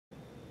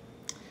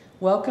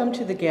Welcome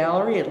to the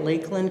gallery at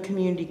Lakeland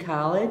Community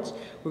College.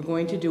 We're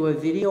going to do a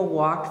video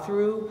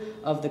walkthrough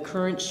of the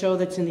current show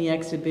that's in the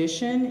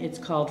exhibition. It's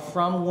called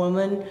From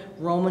Woman,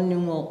 Roman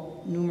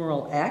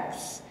numeral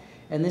X.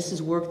 And this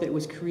is work that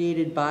was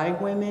created by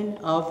women,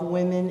 of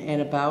women,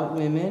 and about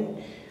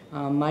women.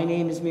 My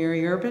name is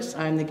Mary Urbas.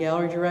 I'm the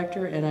gallery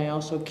director, and I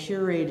also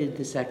curated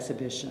this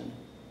exhibition.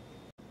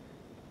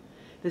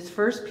 This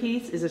first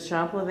piece is a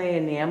Champlevé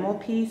enamel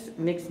piece,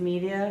 mixed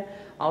media,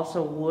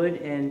 also wood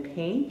and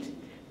paint,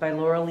 by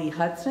Laura Lee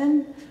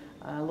Hudson.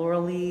 Laura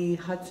Lee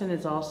Hudson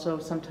is also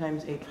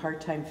sometimes a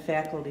part-time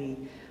faculty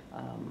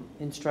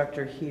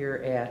instructor here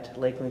at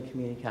Lakeland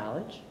Community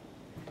College.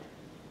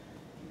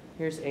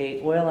 Here's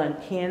a oil on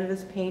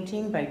canvas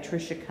painting by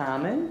Tricia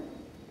Common.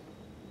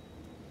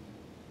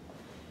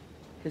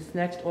 This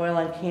next oil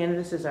on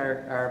canvas is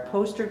our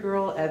poster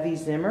girl, Evie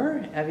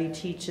Zimmer. Evie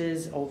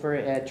teaches over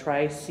at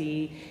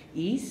Tri-C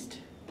East.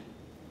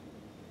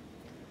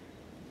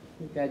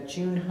 We've got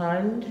June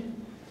Hund,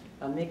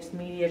 a mixed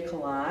media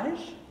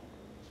collage.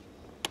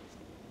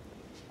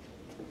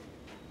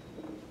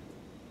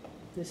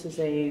 This is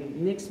a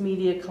mixed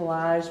media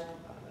collage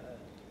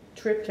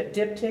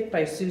diptych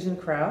by Susan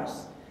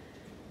Krause.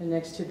 And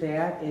next to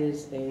that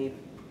is a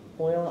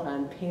oil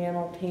on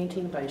panel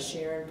painting by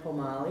Sharon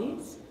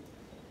Pomales.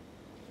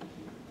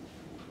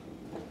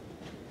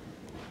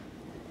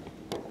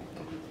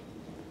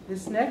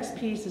 This next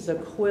piece is a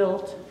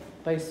quilt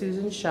by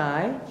Susan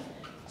Shy.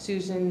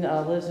 Susan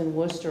lives in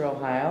Worcester,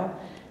 Ohio.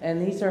 And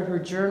these are her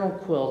journal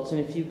quilts, and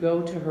if you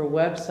go to her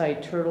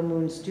website, Turtle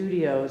Moon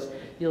Studios,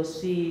 you'll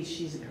see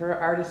her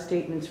artist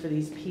statements for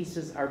these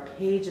pieces are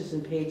pages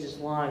and pages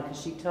long,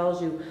 because she tells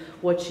you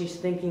what she's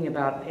thinking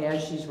about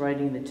as she's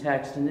writing the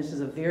text. And this is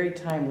a very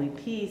timely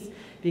piece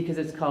because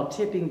it's called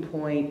Tipping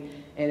Point,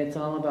 and it's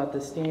all about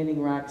the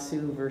Standing Rock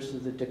Sioux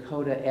versus the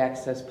Dakota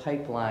Access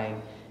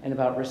Pipeline, and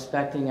about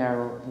respecting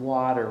our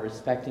water,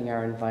 respecting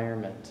our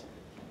environment.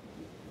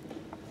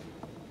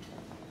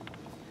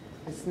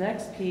 This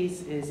next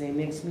piece is a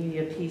mixed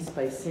media piece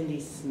by Cindy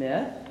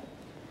Smith.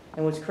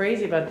 And what's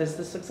crazy about this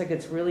looks like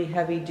it's really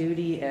heavy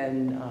duty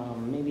and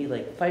maybe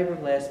like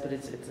fiberglass, but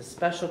it's a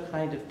special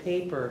kind of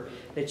paper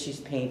that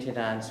she's painted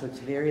on, so it's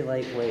very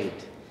lightweight.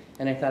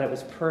 And I thought it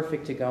was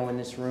perfect to go in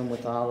this room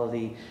with all of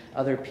the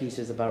other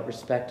pieces about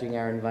respecting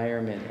our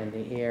environment and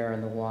the air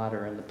and the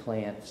water and the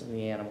plants and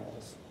the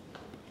animals.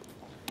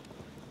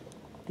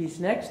 These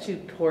next two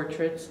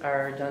portraits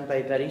are done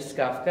by Betty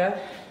Skufka.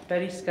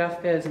 Betty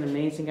Skufka is an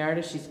amazing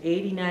artist. She's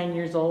 89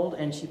 years old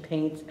and she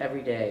paints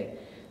every day.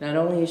 Not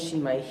only is she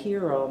my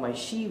hero, my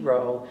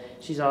shero,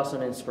 she's also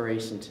an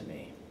inspiration to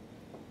me.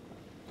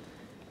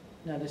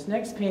 Now this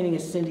next painting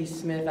is Cindy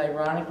Smith.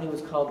 Ironically, it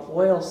was called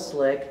Oil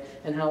Slick,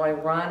 and how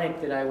ironic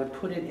that I would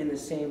put it in the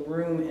same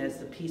room as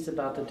the piece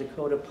about the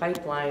Dakota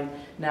pipeline,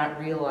 not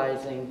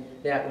realizing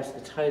that was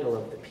the title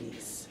of the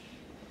piece.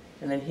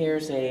 And then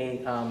here's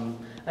nine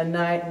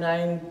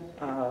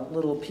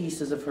little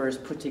pieces of hers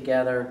put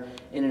together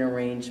in an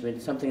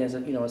arrangement, something as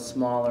a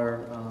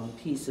smaller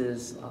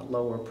pieces,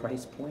 lower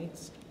price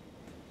points.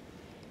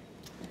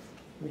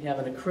 We have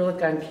an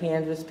acrylic on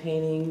canvas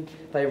painting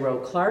by Ro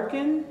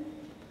Clarkin.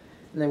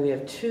 And then we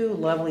have two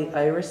lovely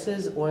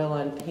irises, oil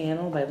on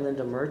panel by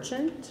Linda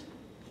Merchant.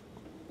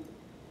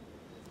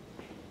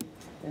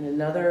 And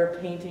another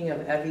painting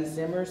of Evie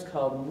Zimmer's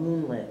called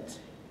Moonlit.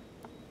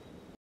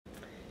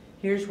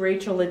 Here's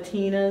Rachel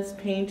Latina's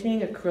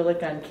painting,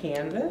 acrylic on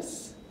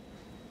canvas.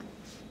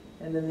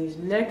 And then these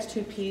next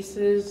two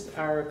pieces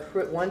are,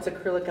 one's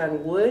acrylic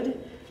on wood,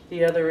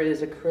 the other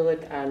is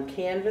acrylic on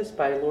canvas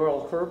by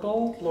Laurel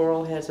Herbal.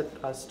 Laurel has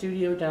a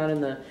studio down in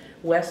the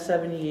West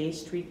 78th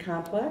Street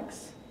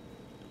complex.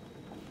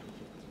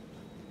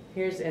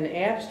 Here's an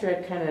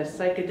abstract kind of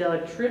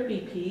psychedelic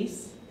trippy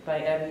piece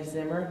by Evie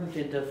Zimmer, who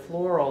did the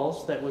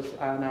florals that was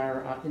on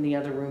our, in the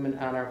other room and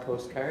on our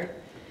postcard.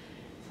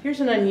 Here's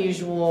an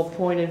unusual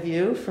point of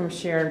view from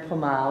Sharon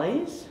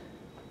Pomales.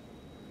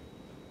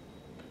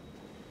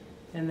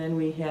 And then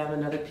we have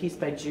another piece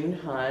by June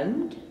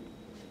Hund.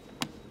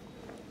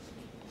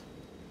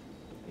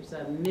 Here's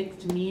a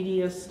mixed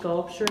media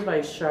sculpture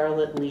by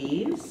Charlotte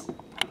Lees.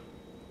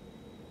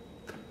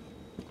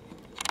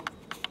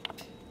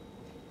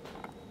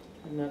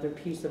 Another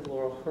piece of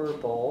Laurel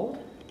Herbold.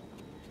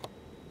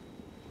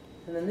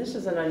 And then this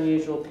is an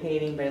unusual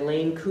painting by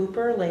Lane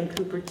Cooper. Lane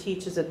Cooper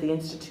teaches at the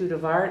Institute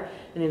of Art,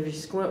 and if you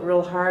squint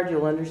real hard,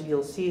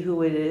 you'll see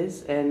who it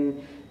is.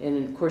 And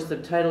of course, the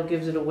title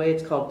gives it away.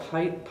 It's called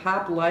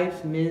Pop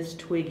Life Ms.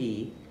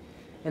 Twiggy.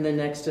 And then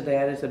next to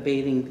that is the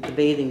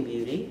Bathing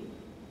Beauty.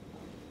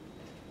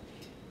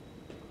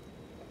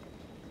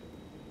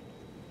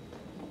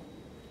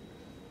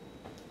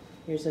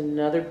 Here's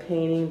another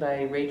painting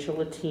by Rachel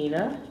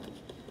Latina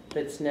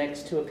that's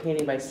next to a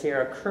painting by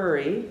Sarah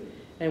Curry.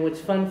 And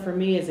what's fun for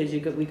me is as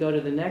we go to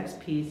the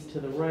next piece to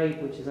the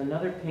right, which is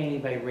another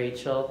painting by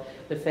Rachel,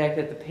 the fact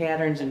that the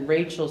patterns in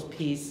Rachel's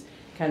piece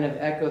kind of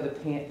echo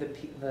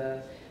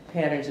the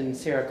patterns in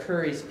Sarah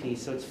Curry's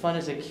piece. So it's fun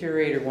as a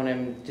curator when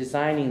I'm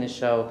designing the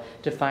show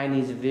to find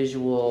these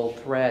visual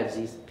threads,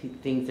 these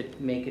things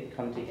that make it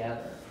come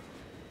together.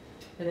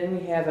 And then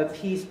we have a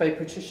piece by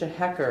Patricia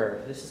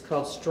Hecker. This is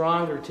called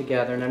Stronger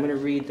Together, and I'm going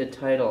to read the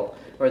title,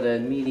 or the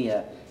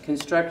media.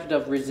 Constructed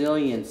of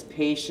resilience,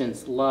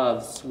 patience,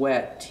 love,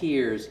 sweat,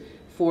 tears,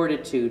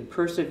 fortitude,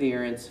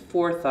 perseverance,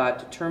 forethought,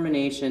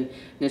 determination,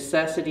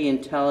 necessity,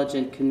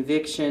 intelligent,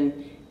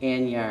 conviction,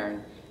 and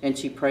yarn. And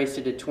she priced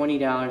it at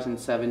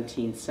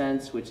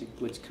 $20.17,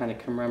 which kind of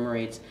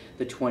commemorates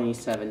the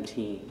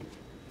 2017.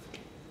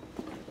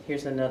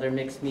 Here's another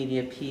mixed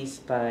media piece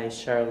by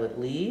Charlotte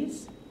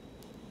Lees.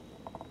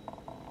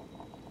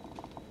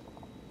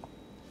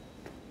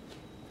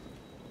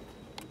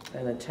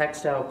 And a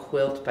textile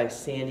quilt by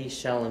Sandy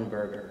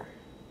Schellenberger.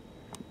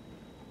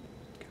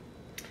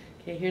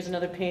 Okay, here's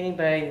another painting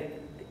by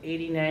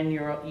 89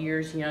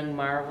 years young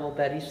Marvel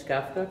Betty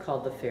Skufka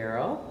called The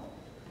Pharaoh.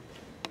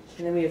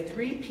 And then we have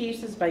three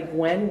pieces by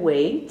Gwen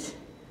Waite.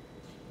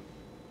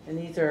 And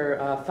these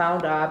are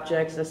found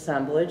objects,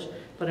 assemblage.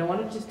 But I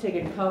want to just take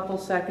a couple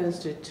seconds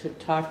to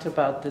talk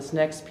about this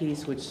next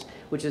piece,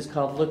 which is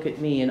called Look at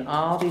Me. In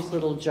all these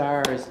little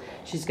jars,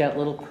 she's got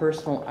little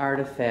personal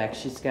artifacts.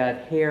 She's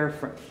got hair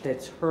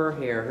that's her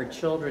hair, her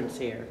children's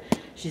hair.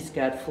 She's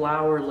got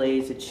flower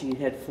lace that she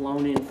had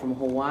flown in from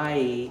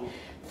Hawaii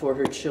for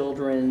her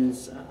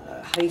children's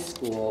high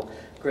school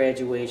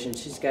graduation.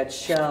 She's got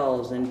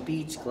shells and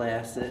beach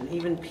glass and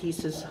even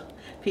pieces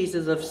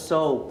of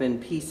soap and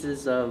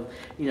pieces of,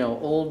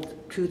 old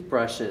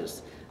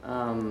toothbrushes.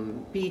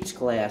 Beach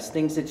glass,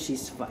 things that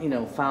she's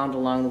found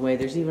along the way.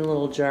 There's even a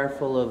little jar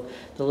full of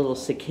the little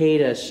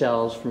cicada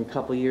shells from a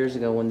couple years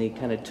ago when they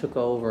kind of took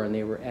over and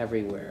they were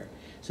everywhere.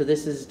 So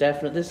this is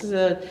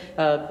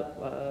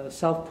a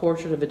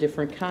self-portrait of a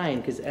different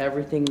kind, because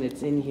everything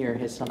that's in here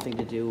has something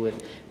to do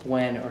with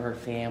Gwen or her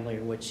family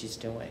or what she's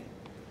doing.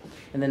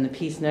 And then the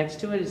piece next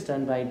to it is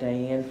done by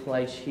Diane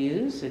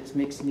Fleisch-Hughes. It's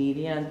mixed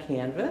media on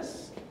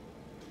canvas.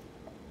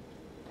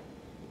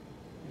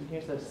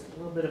 Here's a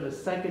little bit of a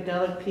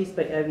psychedelic piece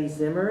by Evie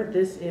Zimmer.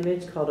 This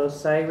image, called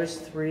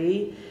Osiris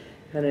 3,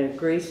 kind of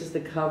graces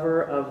the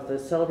cover of the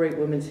Celebrate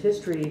Women's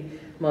History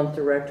Month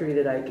directory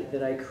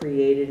that I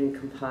created and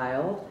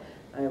compiled.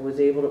 I was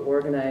able to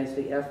organize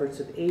the efforts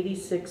of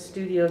 86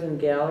 studios and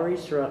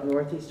galleries throughout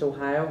Northeast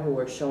Ohio who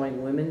are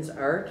showing women's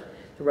art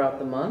throughout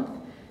the month.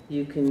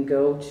 You can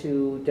go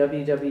to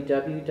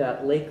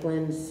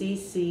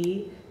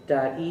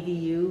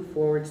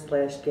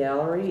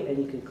www.lakelandcc.edu/gallery, and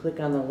you can click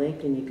on the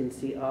link and you can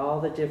see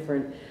all the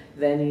different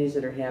venues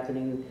that are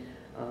happening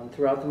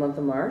throughout the month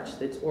of March.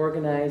 It's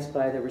organized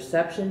by the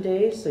reception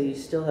days, so you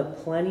still have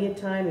plenty of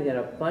time. You got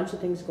a bunch of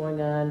things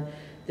going on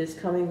this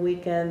coming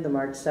weekend, the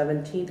March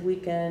 17th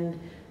weekend.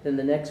 Then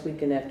the next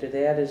weekend after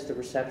that is the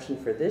reception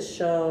for this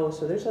show.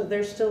 So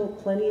there's still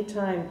plenty of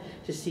time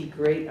to see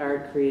great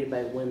art created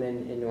by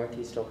women in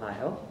Northeast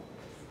Ohio.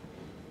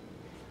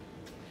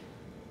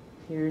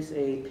 Here's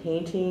a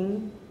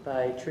painting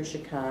by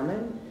Tricia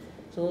Common.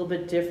 It's a little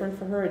bit different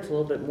for her. It's a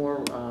little bit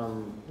more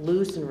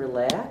loose and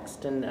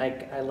relaxed, and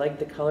I like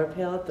the color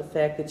palette, the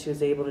fact that she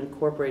was able to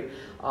incorporate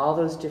all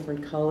those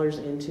different colors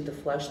into the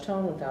flesh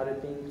tone without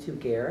it being too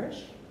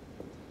garish.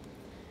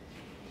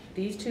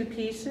 These two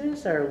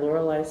pieces are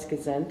Lorelei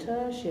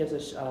Scazenta. She has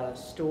a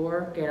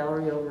store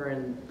gallery over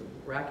in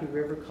Rocky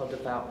River called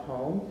Devout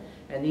Home,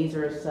 and these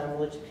are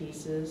assemblage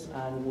pieces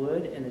on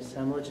wood and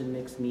assemblage in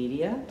mixed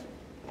media.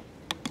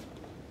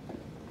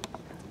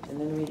 And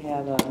then we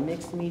have a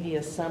mixed media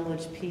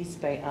assemblage piece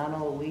by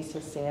Ana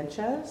Luisa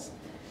Sanchez.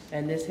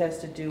 And this has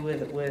to do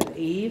with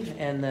Eve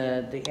and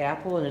the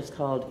apple, and it's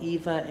called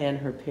Eva and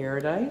Her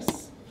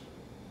Paradise.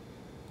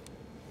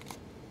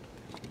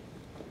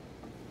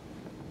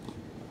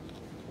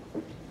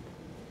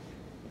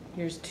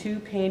 Here's two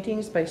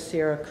paintings by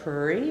Sarah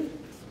Curry.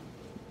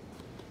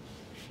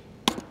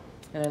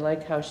 And I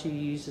like how she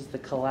uses the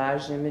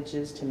collage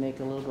images to make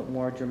a little bit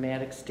more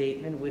dramatic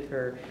statement with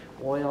her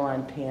oil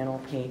on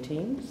panel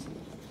paintings.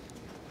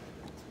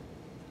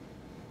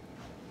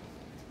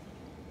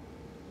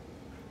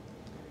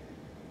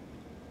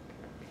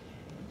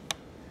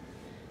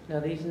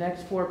 Now these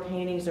next four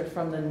paintings are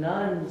from the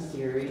Nun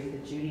series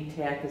that Judy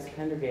Tackus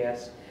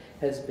Pendergast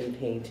has been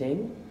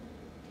painting.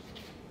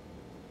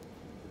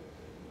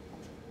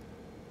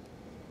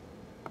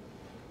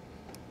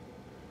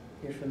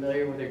 You're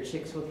familiar with her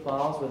Chicks with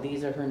Balls? Well,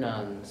 these are her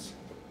nuns.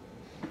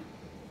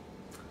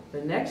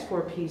 The next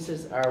four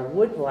pieces are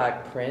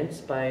woodblock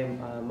prints by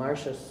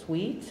Marcia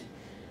Sweet.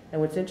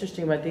 And what's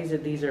interesting about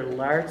these are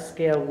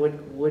large-scale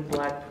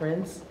woodblock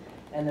prints.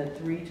 And the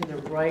three to the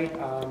right,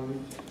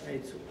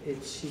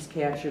 she's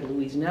captured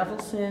Louise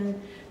Nevelson,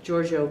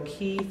 Georgia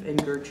O'Keeffe,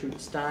 and Gertrude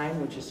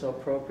Stein, which is so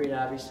appropriate,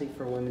 obviously,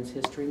 for Women's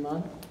History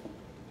Month.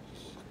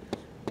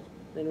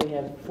 Then we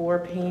have four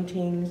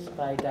paintings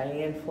by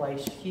Diane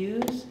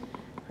Fleisch-Hughes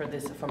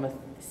from a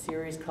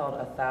series called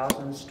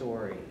 1,000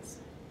 Stories.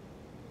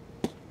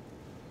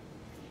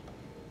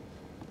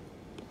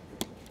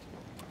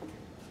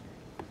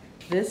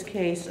 This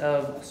case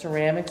of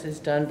ceramics is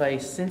done by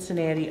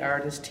Cincinnati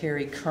artist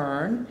Terry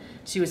Kern.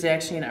 She was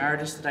actually an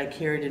artist that I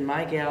carried in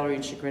my gallery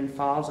in Chagrin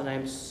Falls, and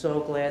I'm so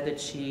glad that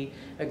she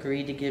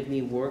agreed to give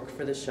me work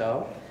for the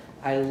show.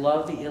 I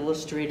love the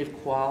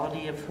illustrative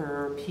quality of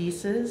her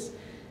pieces,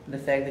 and the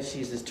fact that she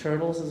uses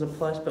turtles as a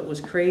plus, but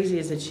what's crazy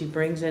is that she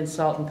brings in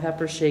salt and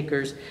pepper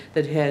shakers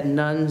that had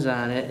nuns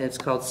on it. It's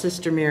called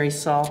Sister Mary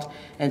Salt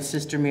and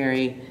Sister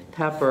Mary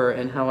Pepper,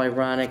 and how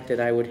ironic that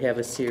I would have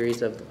a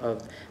series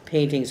of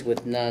paintings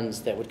with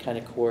nuns that would kind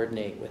of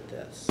coordinate with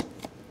this.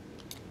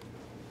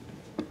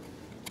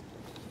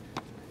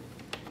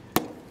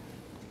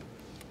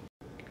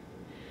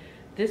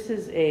 This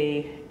is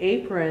a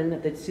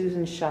apron that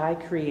Susan Shy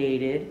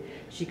created.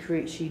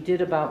 She did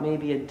about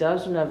maybe a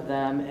dozen of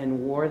them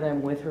and wore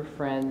them with her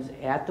friends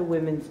at the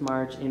Women's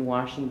March in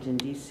Washington,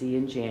 D.C.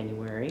 in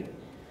January.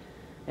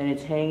 And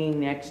it's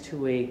hanging next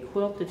to a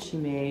quilt that she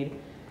made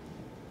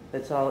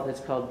that's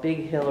called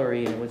Big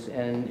Hillary,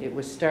 and it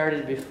was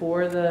started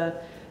before the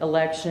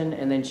election,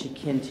 and then she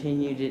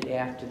continued it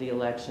after the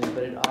election,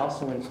 but it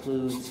also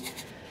includes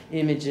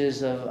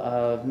images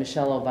of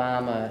Michelle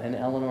Obama and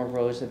Eleanor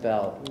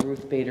Roosevelt,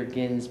 Ruth Bader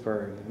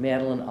Ginsburg,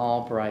 Madeleine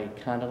Albright,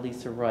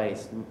 Condoleezza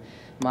Rice,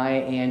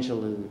 Maya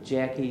Angelou,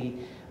 Jackie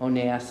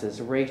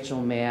Onassis,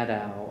 Rachel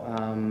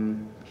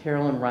Maddow,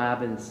 Carolyn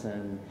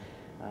Robinson,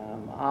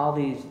 all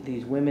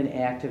these women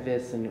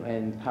activists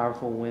and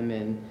powerful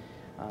women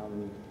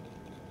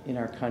in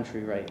our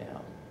country right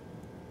now.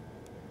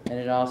 And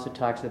it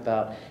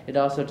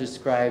also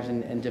describes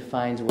and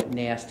defines what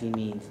nasty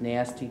means.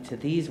 Nasty to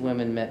these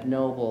women meant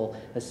noble,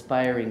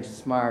 aspiring,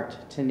 smart,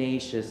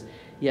 tenacious,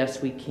 yes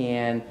we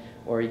can,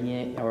 or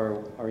yin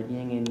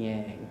and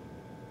yang.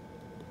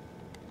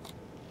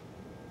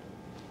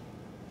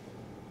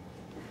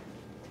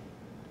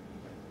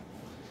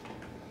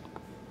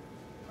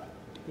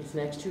 These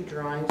next two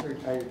drawings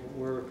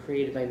were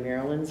created by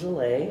Marilyn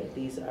Zalay.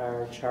 These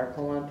are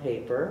charcoal on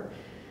paper.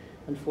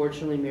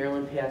 Unfortunately,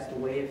 Marilyn passed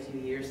away a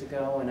few years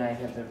ago, and I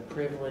have the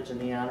privilege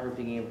and the honor of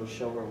being able to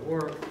show her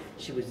work.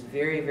 She was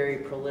very, very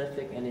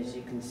prolific, and as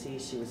you can see,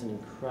 she was an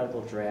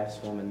incredible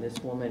draftswoman.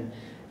 This woman,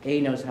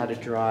 A, knows how to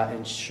draw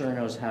and sure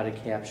knows how to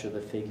capture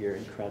the figure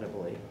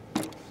incredibly.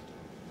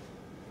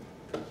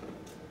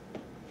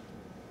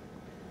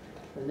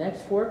 The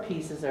next four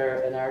pieces are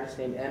an artist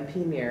named M.P.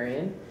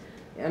 Marion.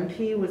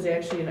 MP was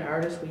actually an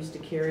artist we used to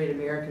carry at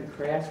American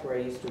Crafts where I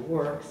used to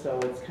work, so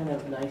it's kind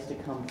of nice to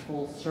come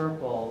full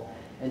circle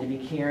and to be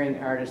carrying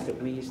artists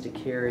that we used to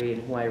carry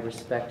and who I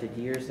respected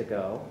years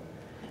ago.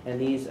 And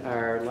these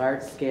are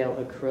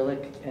large-scale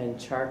acrylic and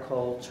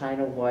charcoal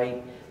China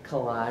white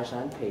collage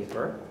on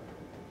paper.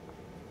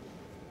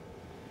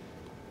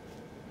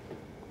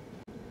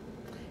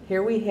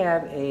 Here we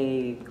have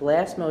a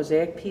glass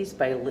mosaic piece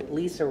by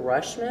Lisa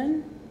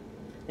Rushman.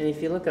 And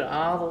if you look at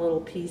all the little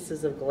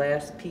pieces of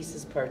glass,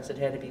 parts that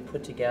had to be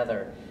put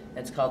together,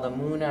 it's called The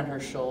Moon on Her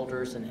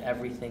Shoulders and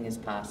Everything is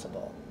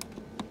Possible.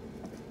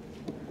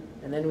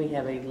 And then we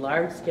have a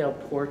large-scale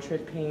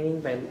portrait painting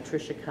by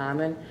Tricia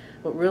Common.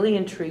 What really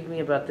intrigued me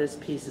about this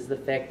piece is the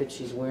fact that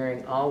she's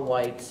wearing all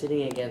white,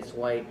 sitting against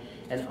white,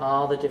 and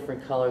all the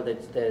different color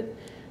that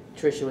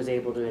Tricia was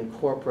able to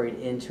incorporate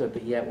into it,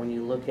 but yet when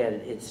you look at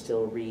it, it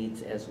still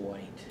reads as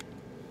white.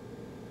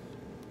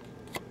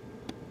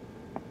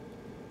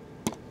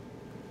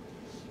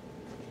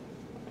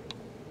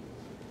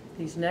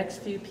 These next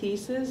few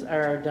pieces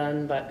are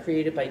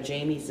created by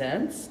Jamie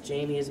Zentz.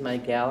 Jamie is my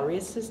gallery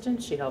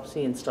assistant. She helps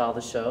me install the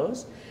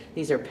shows.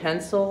 These are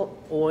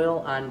pencil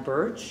oil on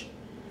birch.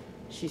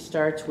 She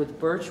starts with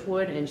birch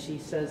wood, and she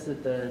says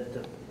that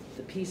the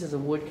pieces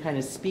of wood kind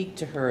of speak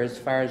to her as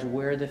far as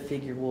where the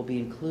figure will be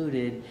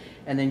included,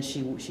 and then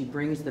she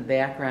brings the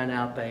background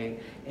out by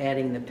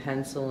adding the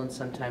pencil, and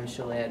sometimes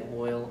she'll add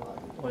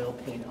oil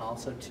paint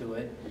also to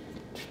it.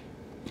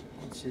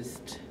 It's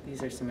just,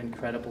 these are some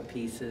incredible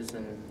pieces,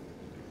 and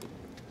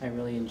I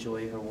really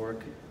enjoy her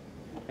work.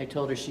 I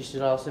told her she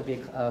should also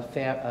be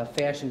a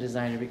fashion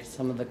designer because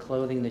some of the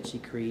clothing that she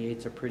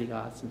creates are pretty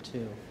awesome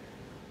too.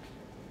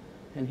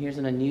 And here's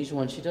an unusual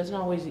one. She doesn't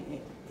always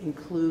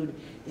include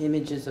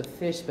images of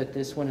fish, but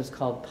this one is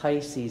called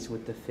Pisces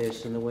with the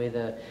fish, and the way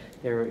that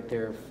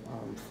they're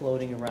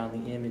floating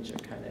around the image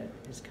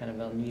is kind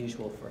of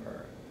unusual for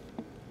her.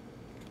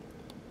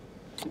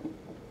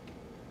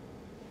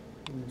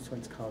 And this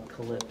one's called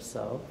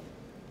Calypso.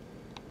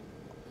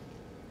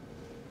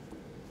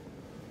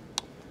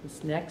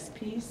 This next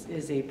piece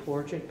is a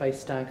portrait by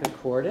Stanka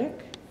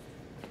Kordic.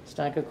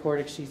 Stanka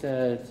Kordic, she's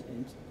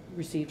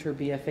received her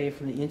BFA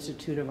from the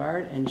Institute of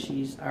Art, and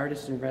she's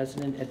artist in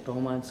resident at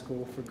Beaumont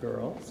School for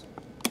Girls.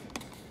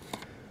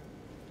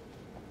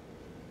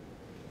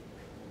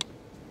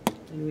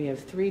 And we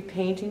have 3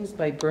 paintings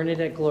by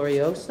Bernadette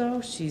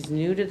Glorioso. She's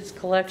new to this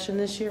collection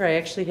this year. I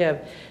actually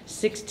have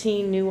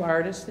 16 new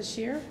artists this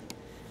year.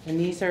 And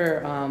these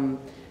are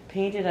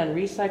painted on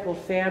recycled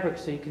fabric,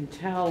 so you can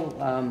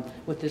tell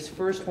with this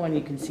first one, you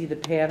can see the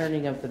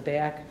patterning of the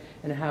back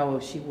and how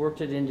she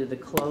worked it into the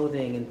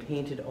clothing and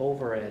painted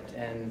over it,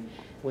 and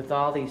with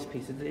all these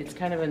pieces. It's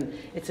kind of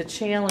it's a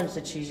challenge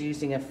that she's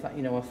using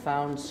a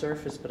found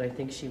surface, but I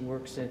think she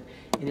works it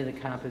into the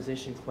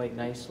composition quite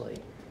nicely.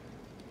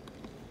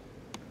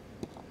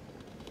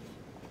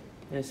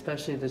 And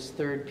especially this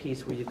third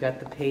piece where you've got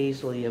the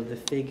paisley of the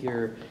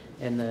figure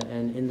and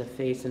in the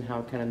face, and how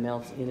it kind of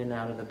melts in and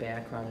out of the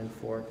background and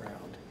foreground.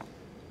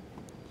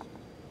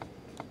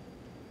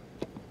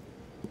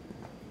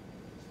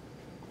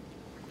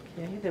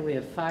 Okay, then we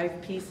have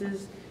 5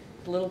 pieces,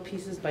 little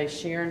pieces by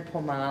Sharon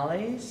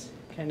Pomales,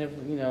 kind of,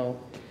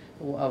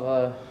 of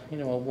a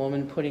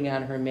woman putting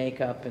on her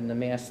makeup and the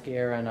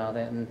mascara and all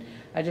that. And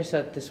I just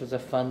thought this was a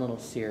fun little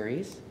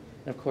series.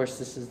 And of course,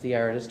 this is the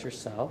artist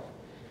herself.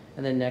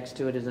 And then next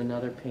to it is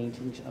another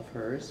painting of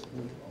hers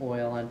with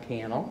oil on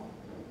panel.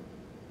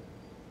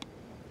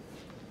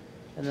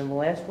 And then the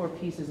last 4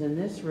 pieces in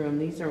this room,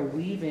 these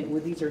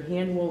are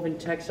hand-woven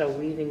textile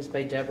weavings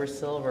by Deborah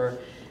Silver.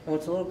 And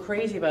what's a little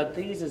crazy about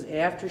these is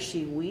after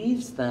she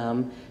weaves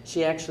them,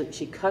 she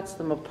cuts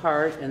them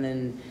apart and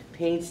then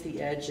paints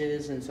the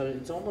edges, and so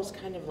it's almost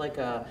kind of like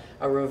a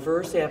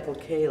reverse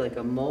applique, like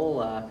a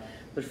mola.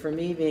 But for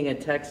me, being a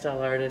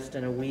textile artist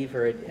and a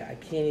weaver, I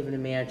can't even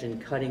imagine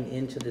cutting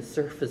into the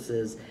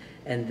surfaces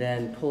and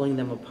then pulling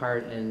them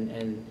apart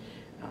and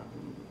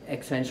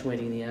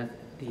accentuating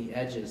the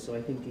edges. So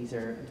I think these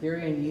are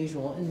very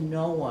unusual, and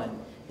no one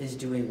is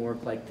doing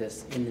work like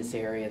this in this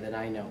area that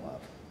I know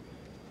of.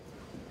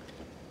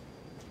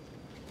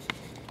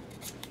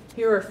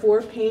 Here are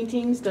 4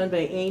 paintings done by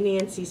A.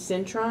 Nancy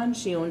Cintron.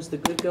 She owns the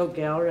Good Goat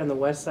Gallery on the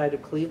west side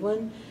of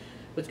Cleveland.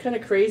 What's kind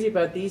of crazy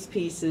about these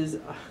pieces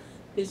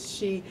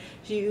is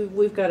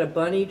we've got a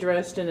bunny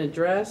dressed in a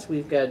dress,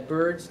 we've got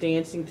birds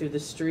dancing through the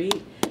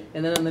street,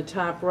 and then on the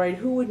top right,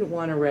 who wouldn't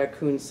want a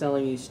raccoon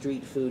selling you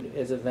street food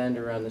as a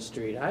vendor on the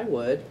street? I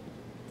would.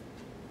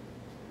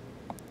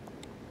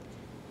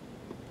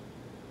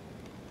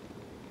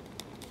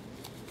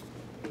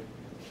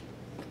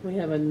 We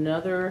have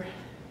another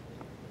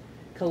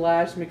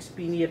collage mixed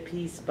media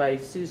piece by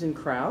Susan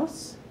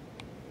Krause.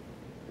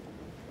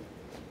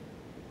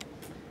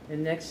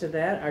 And next to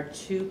that are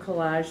 2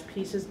 collage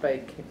pieces by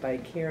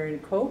Karen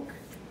Koch.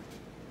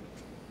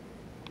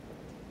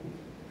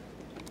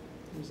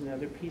 Here's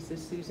another piece of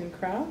Susan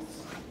Krause.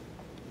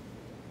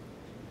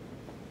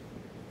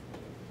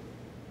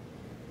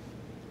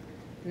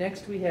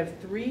 Next we have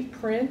 3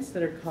 prints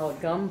that are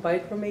called gum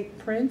bichromate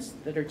prints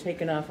that are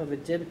taken off of a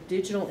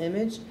digital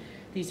image.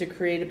 These are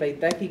created by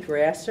Becky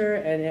Grasser,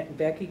 and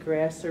Becky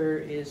Grasser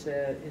is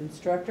an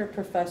instructor,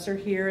 professor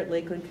here at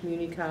Lakeland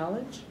Community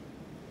College.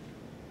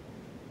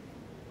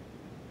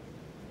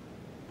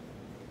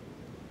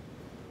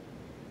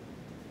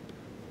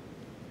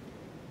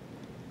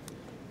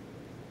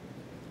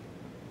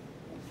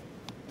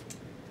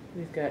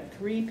 We've got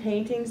 3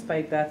 paintings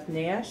by Beth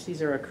Nash.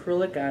 These are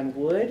acrylic on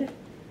wood.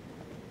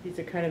 These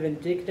are kind of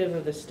indicative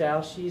of the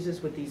style she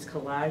uses with these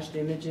collaged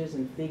images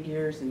and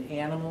figures and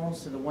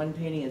animals. So the one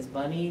painting has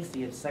bunnies,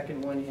 the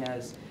second one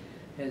has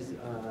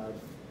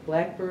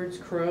blackbirds,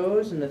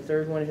 crows, and the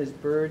third one has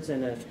birds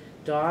and a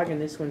dog,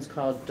 and this one's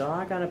called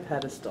Dog on a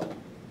Pedestal.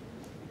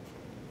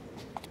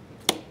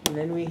 And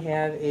then we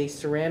have a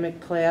ceramic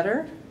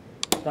platter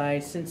by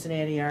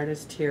Cincinnati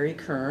artist Terry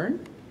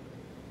Kern.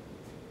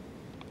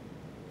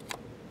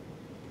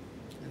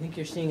 I think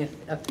you're seeing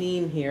a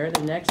theme here.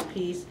 The next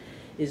piece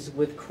is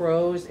with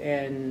crows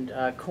and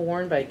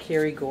corn by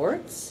Carrie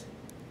Gortz.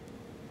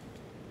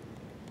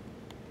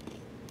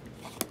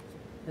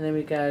 And then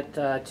we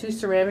got 2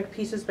 ceramic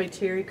pieces by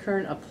Terry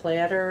Kern, a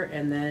platter,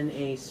 and then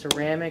a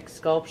ceramic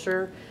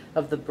sculpture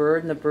of the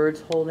bird, and the bird's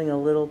holding a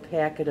little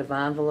packet of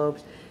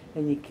envelopes.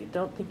 And you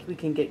don't think we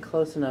can get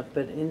close enough,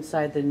 but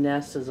inside the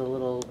nest is a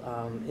little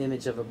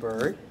image of a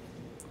bird.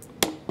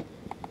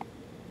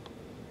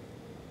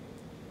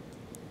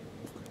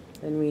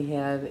 Then we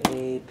have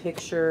a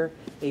picture,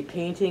 a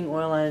painting,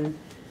 oil on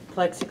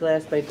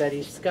plexiglass by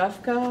Betty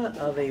Skufka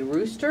of a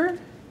rooster,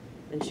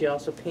 and she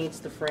also paints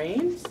the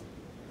frames.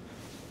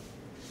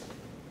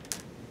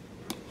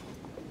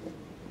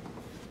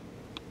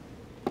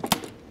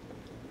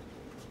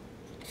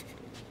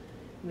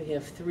 We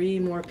have 3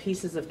 more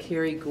pieces of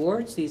Carrie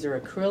Gortz. These are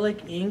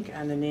acrylic ink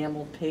on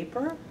enameled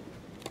paper.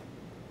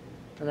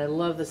 And I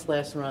love this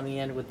last one on the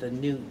end with the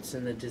newts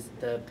and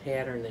the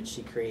pattern that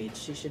she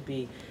creates. She should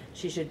be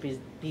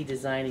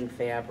designing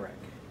fabric.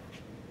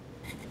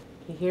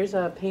 Okay, here's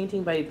a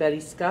painting by Betty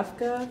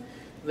Skufka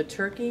of a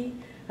turkey.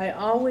 I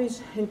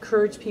always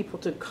encourage people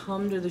to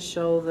come to the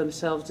show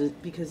themselves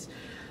because,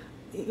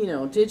 you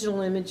know,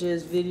 digital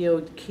images,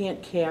 video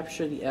can't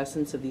capture the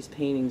essence of these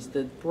paintings.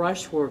 The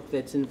brushwork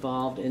that's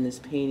involved in this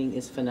painting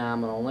is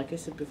phenomenal. Like I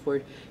said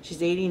before,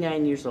 she's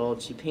 89 years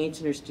old. She paints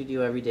in her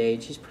studio every day,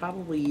 and she's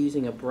probably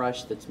using a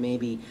brush that's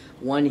maybe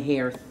 1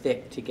 hair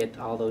thick to get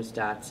all those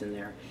dots in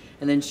there.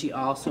 And then she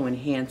also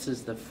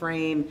enhances the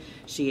frame.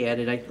 She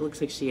added, it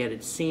looks like she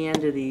added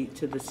sand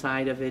to the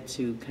side of it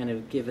to kind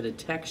of give it a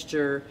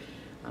texture.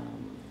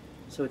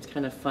 So it's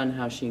kind of fun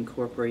how she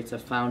incorporates a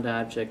found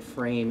object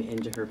frame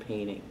into her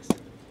paintings.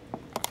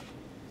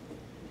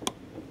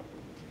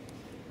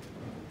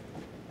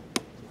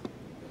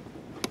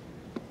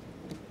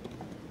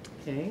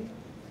 Okay.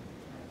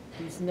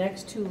 These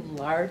next two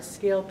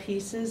large-scale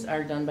pieces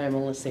are done by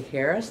Melissa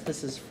Harris.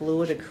 This is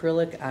fluid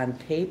acrylic on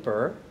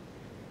paper,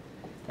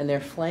 and they're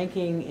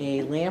flanking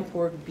a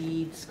lampwork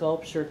bead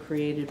sculpture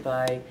created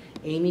by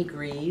Amy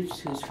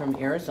Greaves, who's from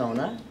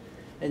Arizona.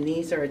 And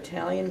these are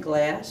Italian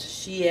glass.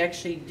 She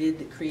actually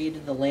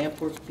created the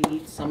lampwork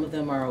beads. Some of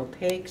them are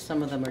opaque,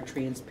 some of them are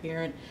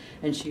transparent,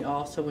 and she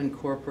also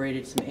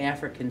incorporated some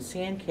African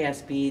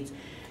sandcast beads.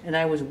 And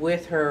I was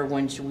with her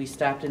when we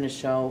stopped in a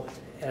show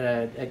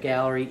at a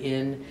gallery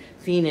in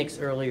Phoenix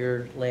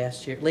late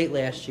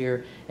last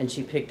year, and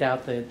she picked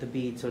out the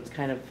beads. So it's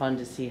kind of fun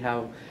to see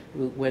how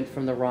we went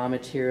from the raw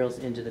materials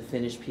into the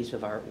finished piece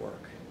of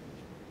artwork.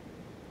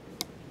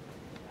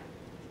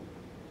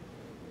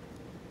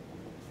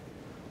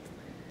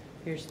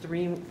 Here's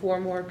four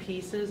more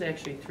pieces,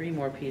 actually three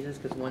more pieces,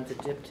 because one's a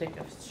diptych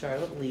of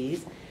Charlotte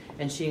Lee's,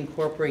 and she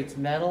incorporates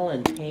metal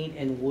and paint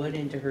and wood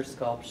into her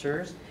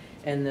sculptures.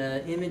 And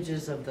the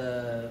images of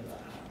the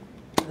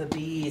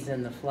bees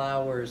and the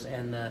flowers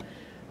and the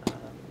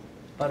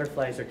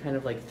butterflies are kind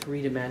of like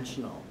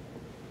three-dimensional,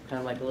 kind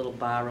of like a little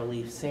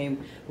bas-relief.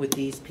 Same with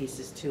these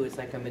pieces too. It's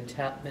like a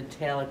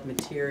metallic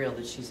material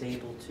that she's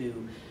able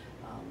to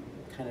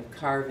kind of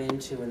carve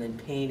into and then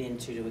paint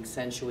into to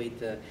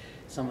accentuate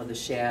some of the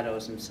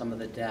shadows and some of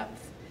the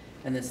depth.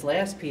 And this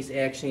last piece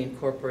actually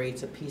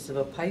incorporates a piece of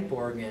a pipe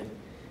organ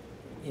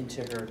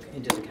into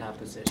the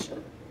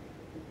composition.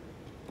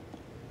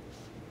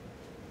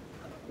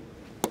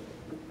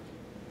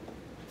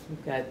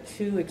 We've got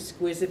two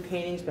exquisite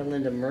paintings by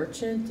Linda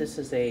Merchant. This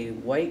is a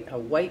white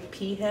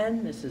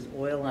peahen. This is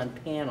oil on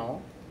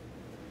panel.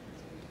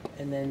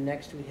 And then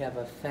next we have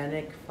a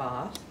fennec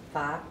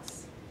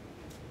fox.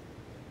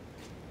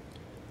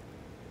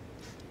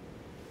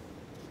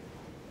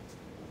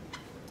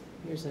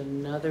 Here's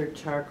another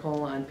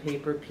charcoal on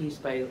paper piece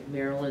by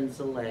Marilyn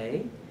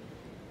Zalay.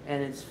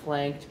 And it's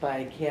flanked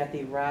by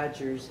Kathy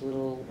Rogers'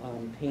 little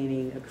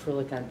painting,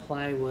 acrylic on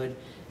plywood.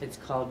 It's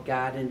called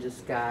God in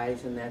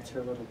Disguise, and that's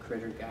her little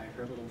critter guy,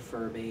 her little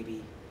fur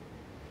baby.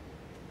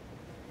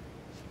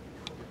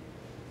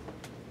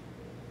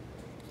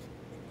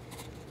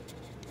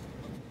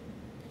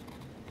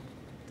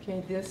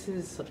 Okay, this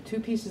is two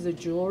pieces of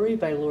jewelry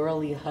by Laura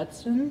Lee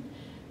Hudson.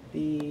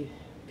 The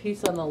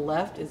piece on the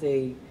left is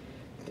a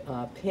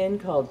pin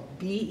called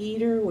Bee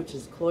Eater, which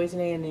is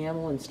cloisonné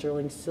enamel and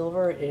sterling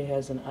silver. It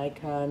has an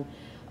icon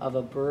of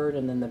a bird,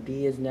 and then the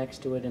bee is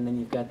next to it, and then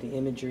you've got the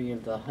imagery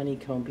of the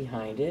honeycomb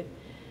behind it.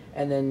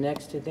 And then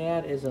next to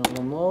that is a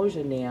Limoges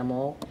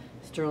enamel,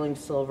 sterling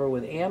silver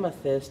with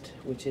amethyst,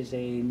 which is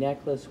a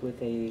necklace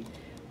with a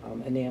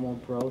enamel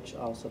brooch,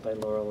 also by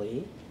Laura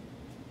Lee.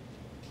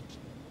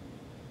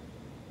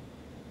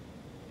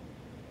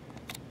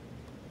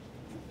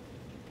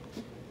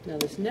 Now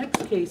this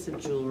next case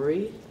of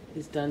jewelry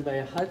is done by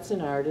a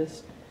Hudson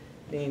artist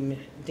named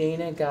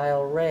Dana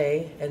Guile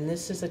Ray, and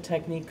this is a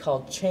technique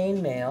called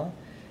chainmail.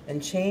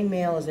 And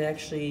chainmail is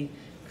actually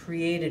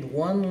created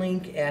one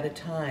link at a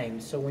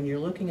time. So when you're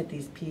looking at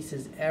these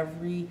pieces,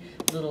 every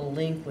little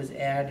link was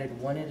added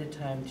one at a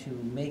time to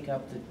make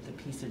up the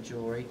piece of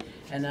jewelry.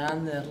 And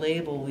on the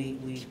label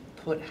we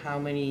put how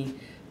many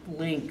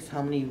links,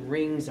 how many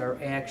rings are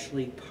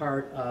actually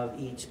part of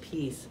each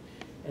piece.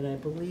 And I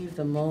believe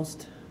the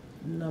most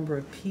number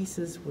of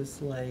pieces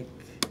was like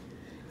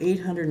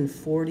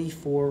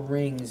 844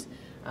 rings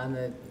on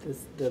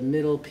the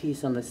middle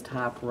piece on this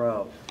top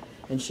row.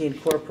 And she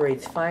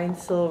incorporates fine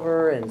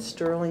silver and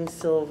sterling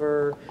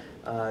silver,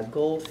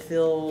 gold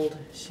filled.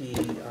 She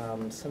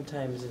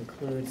sometimes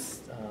includes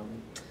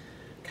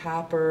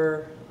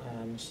copper.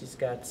 She's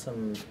got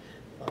some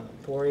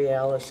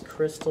borealis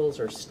crystals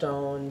or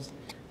stones.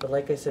 But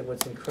like I said,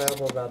 what's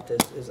incredible about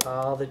this is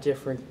all the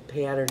different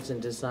patterns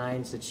and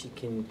designs that she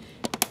can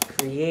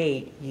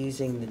create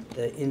using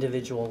the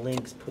individual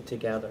links put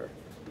together.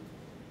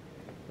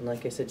 And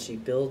like I said, she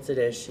builds it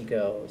as she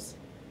goes.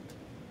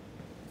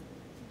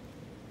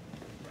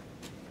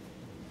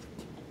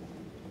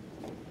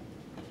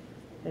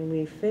 And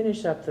we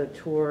finish up the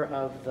tour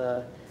of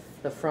the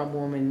From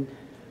Woman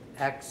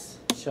X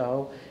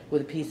show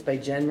with a piece by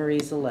Jen Marie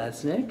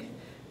Zalesnik.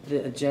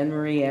 Jen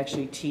Marie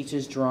actually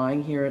teaches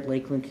drawing here at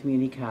Lakeland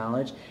Community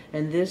College,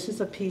 and this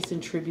is a piece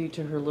in tribute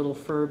to her little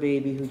fur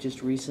baby who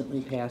just recently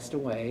passed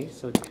away,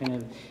 so it's kind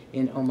of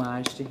in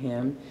homage to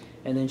him.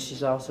 And then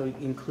she's also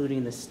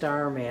including the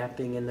star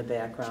mapping in the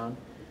background.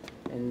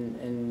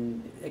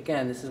 And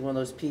again, this is one of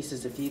those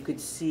pieces, if you could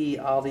see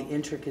all the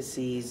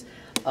intricacies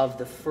of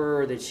the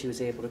fur that she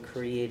was able to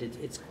create,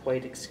 it's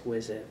quite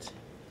exquisite.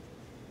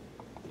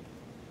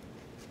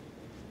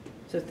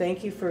 So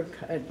thank you for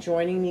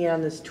joining me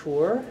on this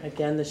tour.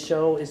 Again, the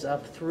show is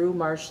up through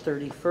March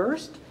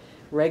 31st.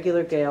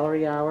 Regular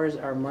gallery hours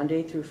are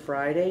Monday through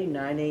Friday,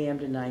 9 a.m.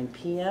 to 9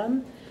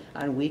 p.m.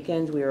 On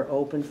weekends, we are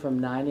open from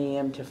 9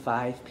 a.m. to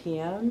 5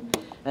 p.m.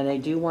 And I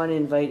do want to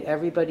invite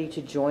everybody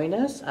to join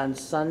us on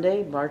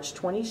Sunday, March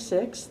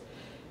 26th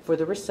for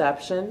the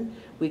reception.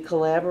 We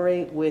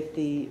collaborate with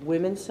the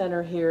Women's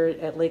Center here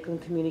at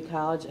Lakeland Community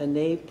College, and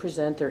they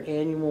present their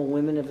annual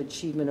Women of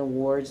Achievement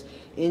Awards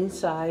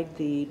inside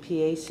the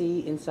PAC,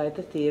 inside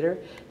the theater.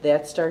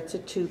 That starts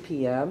at 2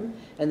 p.m.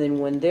 And then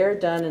when they're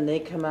done and they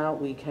come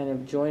out, we kind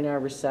of join our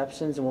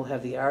receptions, and we'll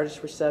have the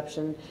artist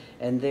reception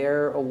and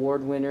their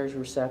award winners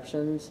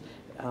receptions.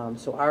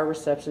 So our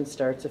reception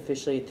starts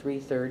officially at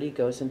 3:30,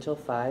 goes until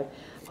 5.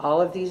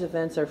 All of these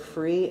events are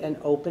free and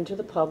open to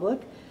the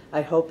public.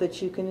 I hope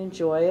that you can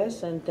enjoy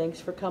us, and thanks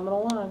for coming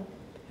along.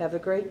 Have a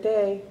great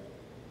day.